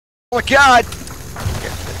Oh my god!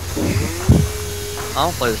 I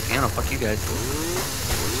don't play this piano, fuck you guys.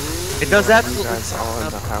 It does absolutely. You guys all in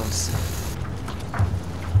the house.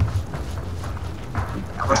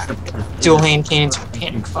 Dual hand cannons for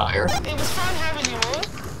panic fire. It was fun having you all,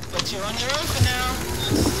 but you're on your own for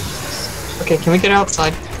now. Okay, can we get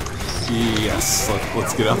outside? Yes,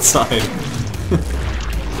 let's get outside.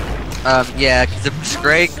 Yeah, because if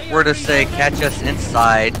Scrake were to say catch us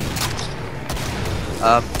inside,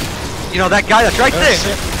 you know that guy that's right there.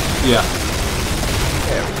 Yeah.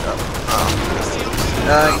 There we go.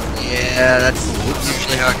 Yeah, that's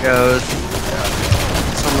usually how it goes.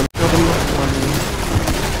 Someone killed him before me.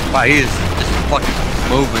 Wow, he is just fucking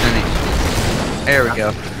moving, isn't he? There we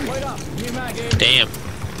go. Damn.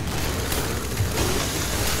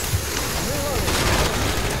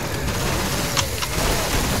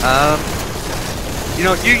 You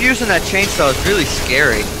know, you using that chainsaw is really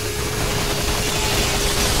scary.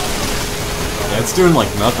 Yeah, it's doing like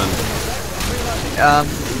nothing.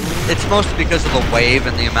 It's mostly because of the wave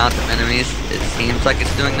and the amount of enemies. It seems like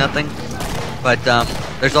it's doing nothing. But,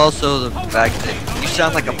 there's also the fact that you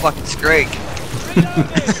sound like a fucking Scrake.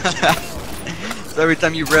 So every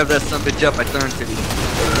time you rev that sumbitch up, I turn to you.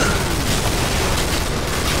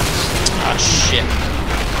 Ah, shit.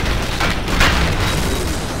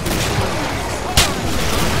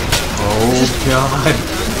 Oh god.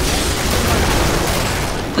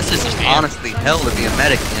 This is honestly hell to be a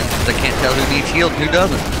medic in, because I can't tell who needs healed and who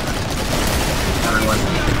doesn't. I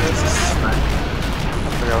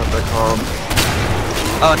forgot what they're called.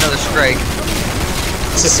 Oh, another Scrake.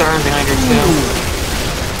 It's a siren behind her too.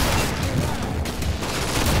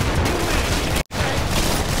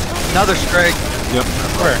 Another Scrake. Yep.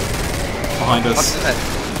 Where? Behind Fuck us. that.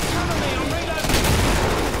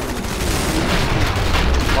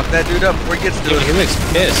 Fuck that dude up before he gets to Dude, it. he looks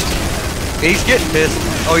pissed. He's getting pissed.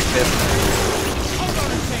 Oh, he's pissed.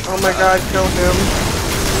 Oh my god, kill him.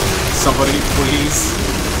 Somebody please.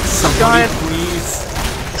 Somebody please.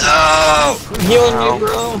 No! Healing me,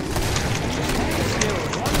 bro.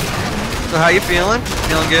 So how you feeling?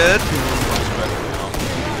 Feeling good? Much better now.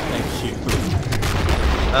 Thank you.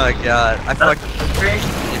 Oh god, I fucking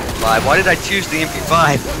MP5. Why did I choose the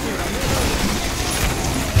MP5?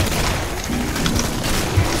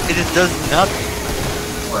 It just does nothing.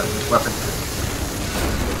 Weapon.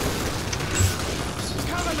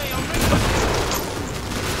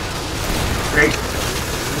 Great.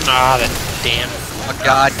 Ah, that damn. Oh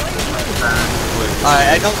god.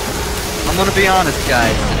 I don't. I'm gonna be honest,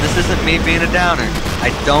 guys, and this isn't me being a downer.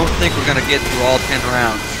 I don't think we're gonna get through all 10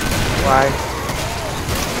 rounds. Why?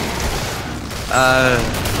 I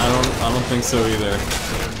don't think so either.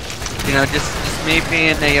 You know, just me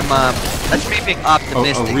being a that's me being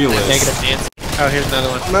optimistic. A realist. Negative Nancy. Oh, here's another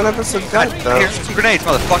one. None of us are God, dead though. here's some grenades,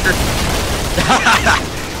 motherfucker.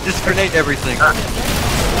 Just grenade everything.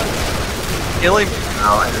 Kill him.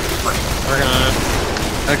 We're gonna.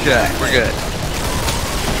 Okay, we're good.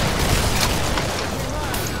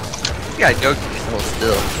 You gotta go hold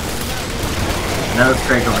still. Another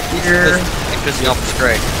Scrake over here. You're pissing off the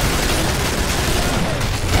Scrake.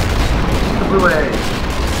 Blue way.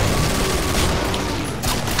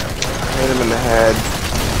 Hit him in the head.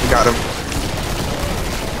 Got him.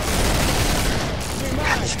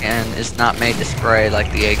 And it's not made to spray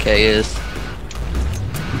like the AK is.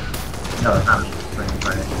 No, it's not.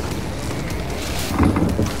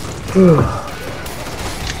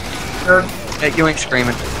 Hey, you ain't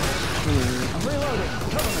screaming.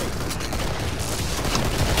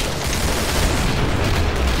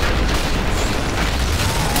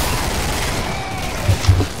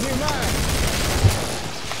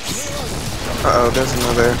 Uh-oh, there's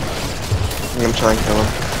another. I'm gonna try and kill him.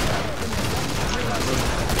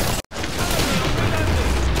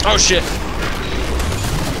 Oh shit.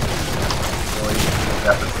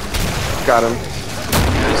 Got him.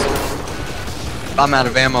 I'm out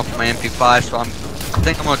of ammo for my MP5, so I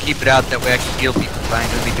think I'm gonna keep it out that way I can heal people if I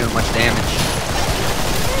ain't gonna be doing much damage.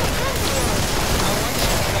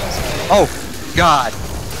 Oh, God.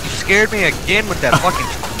 You scared me again with that fucking...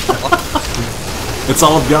 It's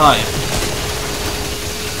all God.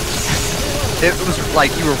 It was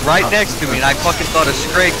like you were right next to me and I fucking thought a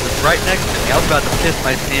Scrake was right next to me. I was about to piss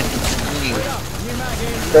my pants and scream.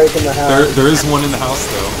 Scrake in the house. There is one in the house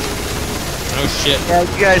though. Oh shit. Yeah,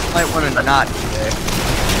 you guys might want to not today.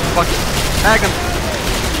 Fucking tag him.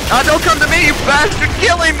 Ah, don't come to me, you bastard!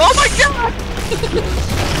 Kill him! Oh my god!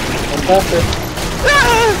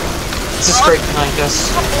 It's a Scrake behind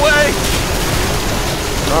us. Up away!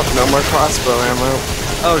 Oh, no more crossbow ammo.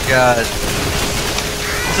 Oh god.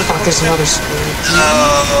 Fuck, there's another Scrake.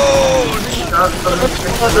 No!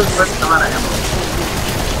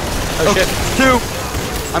 Oh shit. 2!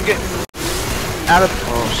 I'm getting out of...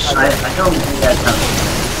 Oh shit. I know we had something.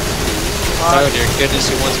 Oh dear goodness,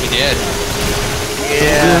 he wants me dead.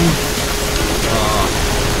 Yeah.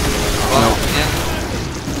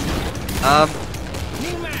 No.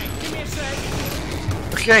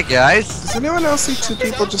 Okay, guys. Does anyone else see two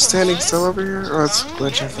people just standing still over here? Or it's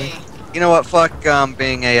glitch, I think. You know what? Fuck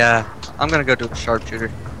being a. I'm gonna go do a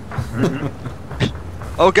sharpshooter.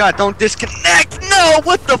 Oh god! Don't disconnect! No!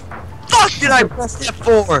 What the fuck did I press that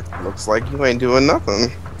for? Looks like you ain't doing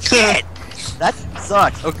nothing. Shit! That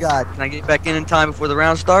sucks. Oh god! Can I get back in time before the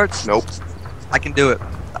round starts? Nope. I can do it.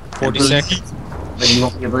 40 seconds. Then you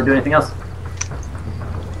won't be able to do anything else.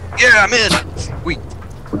 Yeah, I'm in. Sweet.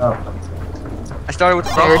 Oh. I started with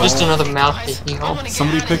the Or frog. just another mouth to heal.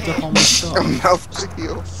 Somebody picked up all my A stuff. mouth to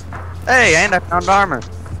heal. Hey, and I found armor.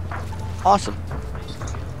 Awesome.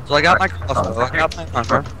 So I got my crossbow. I got my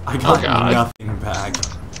armor. I got God. nothing back.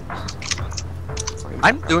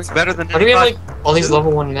 I'm doing better than Why do we have anybody. like all these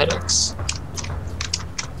level 1 medics?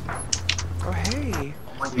 Oh hey.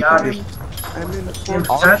 Oh my god. I'm in Yeah. points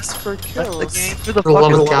for That's the kills. game. Who the For the fuck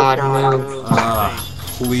love is of God, move.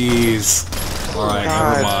 Please. Alright,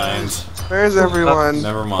 never God. mind. Where's everyone?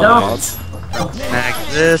 Never mind. Mac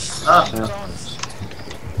this?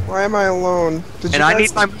 Why am I alone? Did And you I guys...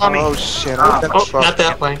 need my mommy. Oh shit. Oh, I'm Oh, fucked. not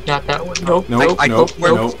that way, not that way. Nope. Nope, I nope, don't know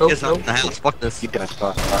where nope. the is in the house. Fuck this.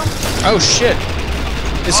 Oh shit!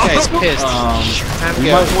 This guy's pissed. Time to We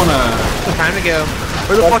go. might wanna... Time to go.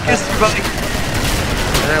 Where the fuck is everybody?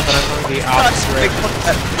 I don't know, but I'm going the opposite way.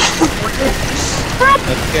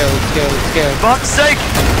 Let's go, let's go, let's go. Fuck's sake!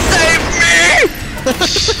 Save me!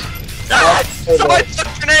 Ah, somebody took a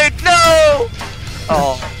grenade! No!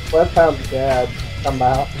 Oh,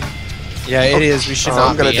 Yeah, it is. We should Oh, not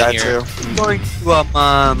I'm gonna be die in here. too. I'm going to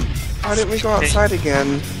Why didn't we go outside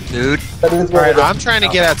again? dude. Alright, I'm trying to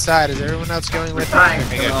get outside. Is everyone else going with me? Trying.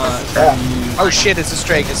 Here we go. Oh shit! It's a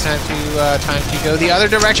strike. It's time to go the other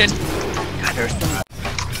direction. God, there's some...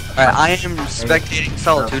 Alright, I am spectating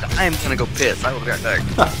Solitude. I am gonna go piss. I will be right back.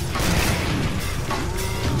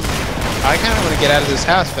 I kind of want to get out of this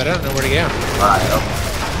house, but I don't know where to go.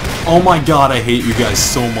 Oh my god, I hate you guys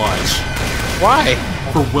so much. Why?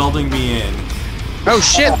 For welding me in. Oh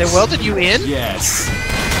shit! They welded you in? Yes.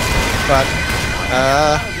 But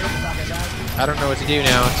I don't know what to do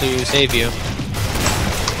now to save you.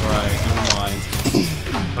 Alright, never mind.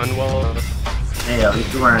 Unwell. Hey, at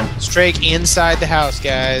least you weren't. Strake inside the house,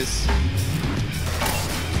 guys.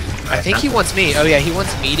 I think he wants me. Oh yeah, he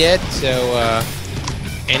wants me dead. So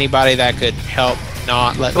anybody that could help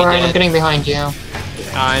not let me Alright, I'm dead. getting behind you.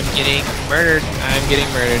 I'm getting murdered. I'm getting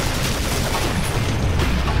murdered.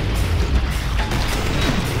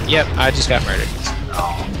 Yep, I just got murdered.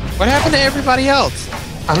 What happened to everybody else?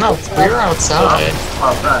 I'm not. We're outside.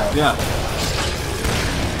 Outside. Yeah.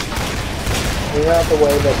 We went the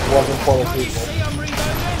way that wasn't full of people.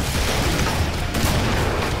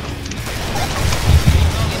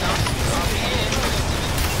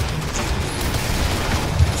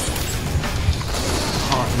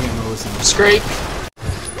 Oh, man, there was an... Scrape.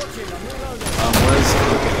 where's...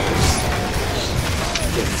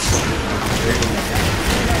 Okay,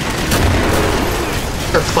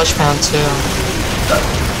 Or flesh pound too.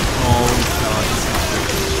 Oh,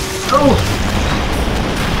 Oh!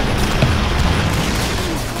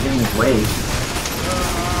 Getting his way.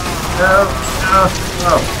 No, no,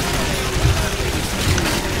 no.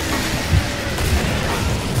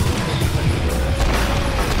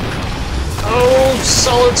 Oh,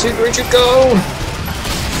 Solitude, where'd you go?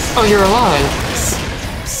 Oh, you're alive.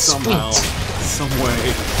 somehow, some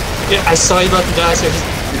way. Yeah, I saw you about to die, so I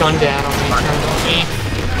just gunned down on me, turned on me.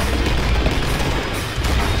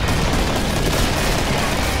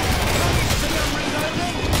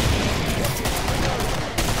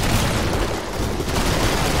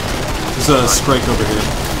 There's a Scrake over here.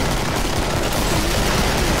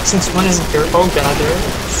 Since when isn't there? Oh god, there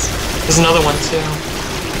is. There's another one too.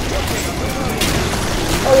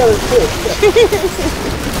 Oh yeah, there's two.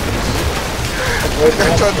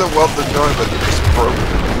 I tried to weld the door, but it just broke.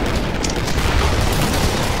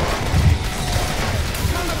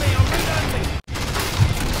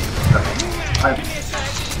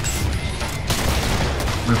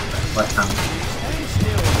 What time?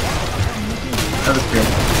 That was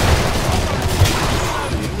great.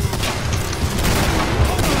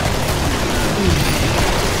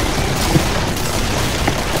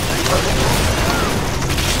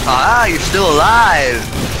 Ah, you're still alive.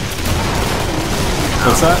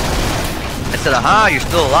 What's that? I said, aha, you're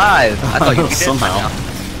still alive. I thought you'd be dead by Somehow. now.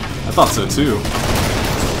 I thought so too.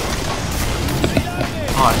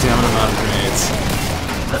 Oh, damn it, I'm out of grenades.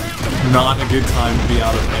 Not a good time to be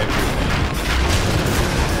out of everything.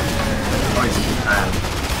 Always a good time.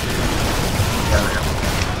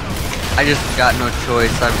 I just got no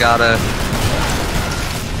choice. I've gotta.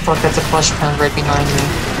 Fuck, that's a flesh pound right behind me.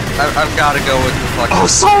 I've gotta go with the fucking. Oh,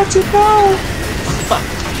 Solitude, no!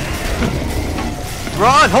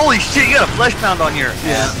 Ron, holy shit! You got a flesh pound on your.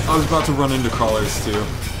 Yeah, I was about to run into crawlers too.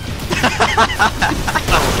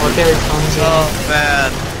 Oh, there it comes in. Oh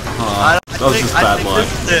man. That was just bad luck.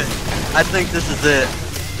 This is it. I think this is it.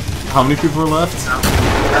 How many people are left?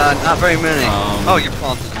 Not very many. Oh, you're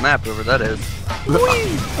falling through the map, whoever that is.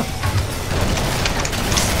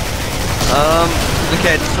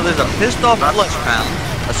 Okay, so there's a pissed off flesh pound,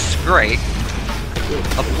 a scrake,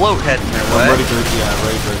 a float heading their way.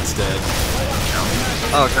 Readybird's dead.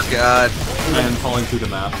 Oh god. And falling through the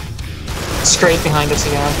map. Straight behind us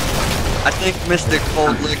again. I think Mystic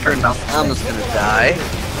Cold Liquor and Alma's gonna die.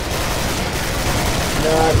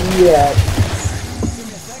 Not yet.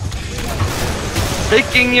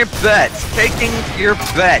 Taking your bets. Taking your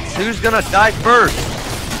bets. Who's gonna die first?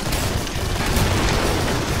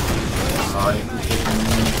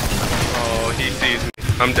 Oh, he sees me.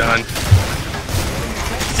 I'm done.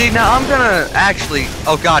 See, now I'm gonna actually.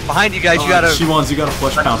 Oh god, behind you guys, you gotta. You got a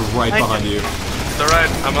flesh pound right behind you. It's alright.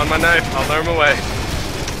 I'm on my knife. I'll lure him away.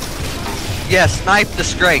 Yeah, snipe the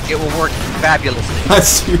scrake. It will work fabulously.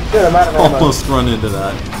 That's you. Almost run into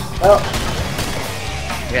that. Oh.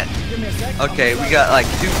 Yeah. Okay, we got like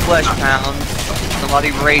 2 flesh pounds.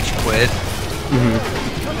 Somebody rage quit. We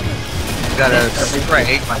got a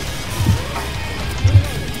scrake.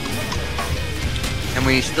 And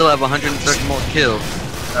we still have 130 more kills.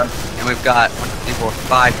 And we've got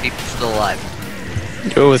 5 people still alive.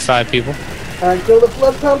 Go with 5 people. Kill the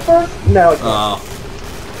flood pound first? No, it's not.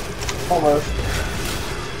 Almost.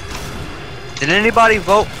 Did anybody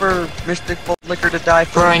vote for Mystic Cold Liquor to die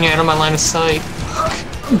first? Throwing out of my line of sight.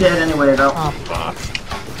 I'm dead anyway, though. Oh, fuck.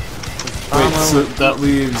 Wait, so that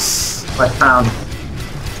leaves... Flesh pound.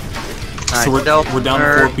 So we're down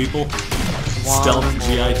to 4 people? Stealth,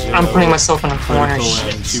 G.I. Joe... I'm putting myself in a corner.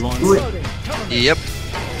 Critical, and Do it. Yep.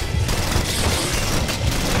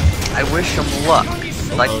 I wish him luck.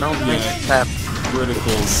 Like, no things happen.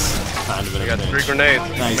 Critical's kind of an I got advantage. 3 grenades.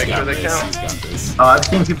 Nice, Make sure they count. He's got this. Oh, I've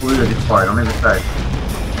seen people lose this part. Don't even start.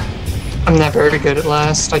 I'm not very good at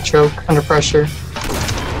last. I choke under pressure.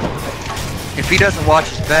 If he doesn't watch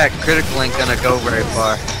his back, Critical ain't gonna go very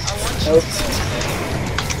far.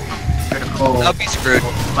 Critical. I'll be screwed.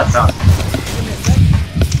 Flesh pound.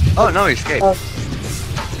 Oh no, he escaped.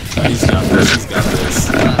 He's got this, he's got this.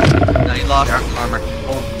 No, he lost his armor.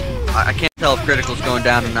 I can't tell if Critical's going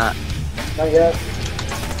down or not. Not yet.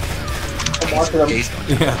 I'm watching them.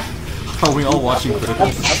 Yeah. Are we all watching Critical?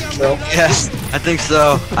 Yeah, I think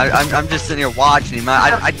so. I'm just sitting here watching him.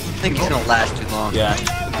 I think he's gonna last too long. Yeah,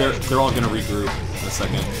 they're all gonna regroup in a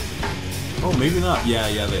second. Oh, maybe not.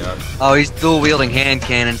 Yeah, they are. Oh, he's dual wielding hand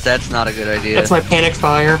cannons. That's not a good idea. That's my panic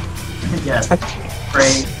fire. Yes.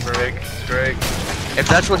 Great. Scrake. If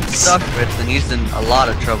that's what he's stuck with, then he's in a lot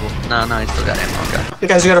of trouble. No, he's still got ammo. Okay. You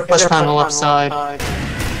guys got a flesh pound on the left side.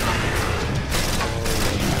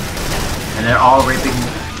 And they're all raping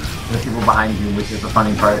the people behind you, which is the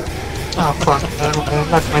funny part. Oh, fuck. I don't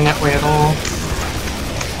that's my net way at all.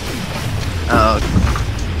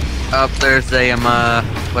 Up there's a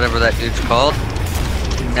whatever that dude's called.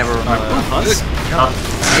 Never remember. Huss?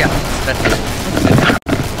 Yeah, that's it.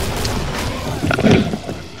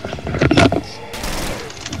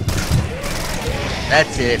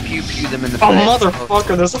 That's it. Pew them in the face. Oh,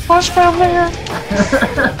 motherfucker, there's a flesh pound there!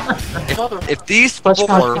 If these Flesh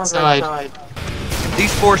pound four inside.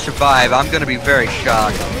 survive, I'm gonna be very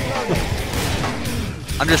shocked.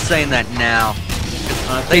 I'm just saying that now.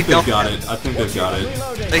 I think they've got it. I think they've got it.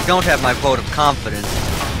 They don't have my vote of confidence.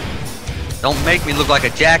 Don't make me look like a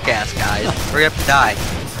jackass, guys. Hurry up and die.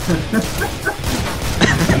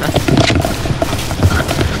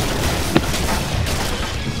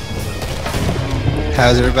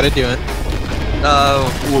 How's everybody doing? Oh,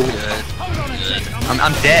 good.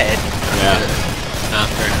 I'm dead. Yeah.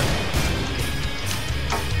 Fair enough.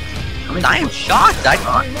 I am shocked.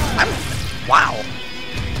 I'm wow.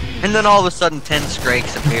 And then all of a sudden 10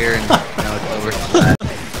 scrakes appear and it's over.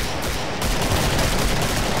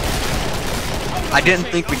 I didn't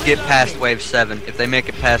think we'd get past wave 7. If they make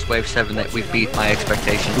it past wave 7, that we beat my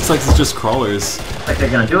expectations. Looks like it's just crawlers. Like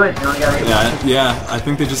they're gonna do it. They only gotta Yeah, I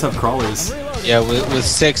think they just have crawlers. Yeah, with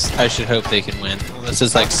 6, I should hope they can win. This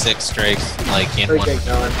is like 6 strakes, like in one.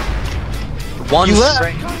 One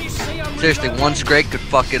scrake. Seriously, one scrake could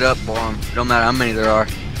fuck it up for them. It don't matter how many there are.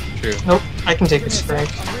 True. Nope, I can take a strike.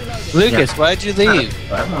 Lucas, why'd you leave?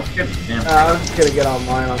 Everyone's good. Damn. I'm just gonna get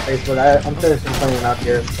online on Facebook. I'm finishing cleaning up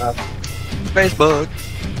here and stuff. Facebook.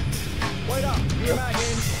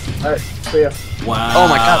 Alright, see ya. Wow. Oh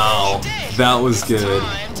my God. That was good.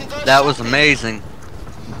 That was amazing.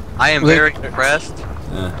 I am very impressed,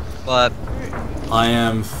 Yeah. but I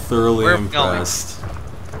am thoroughly We're impressed.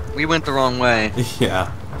 we went the wrong way.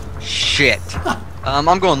 Yeah. Shit.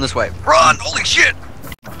 I'm going this way. Run! Holy shit!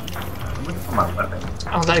 Look for my weapon.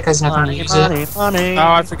 Oh, that guy's not gonna use it. Funny.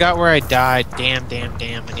 Oh, I forgot where I died. Damn.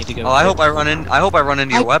 I need to go. Oh, I hope I run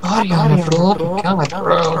into your weapon. Body on the floor. God,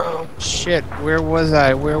 bro. Shit, where was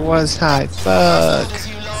I? Fuck.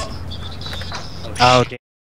 Oh, damn.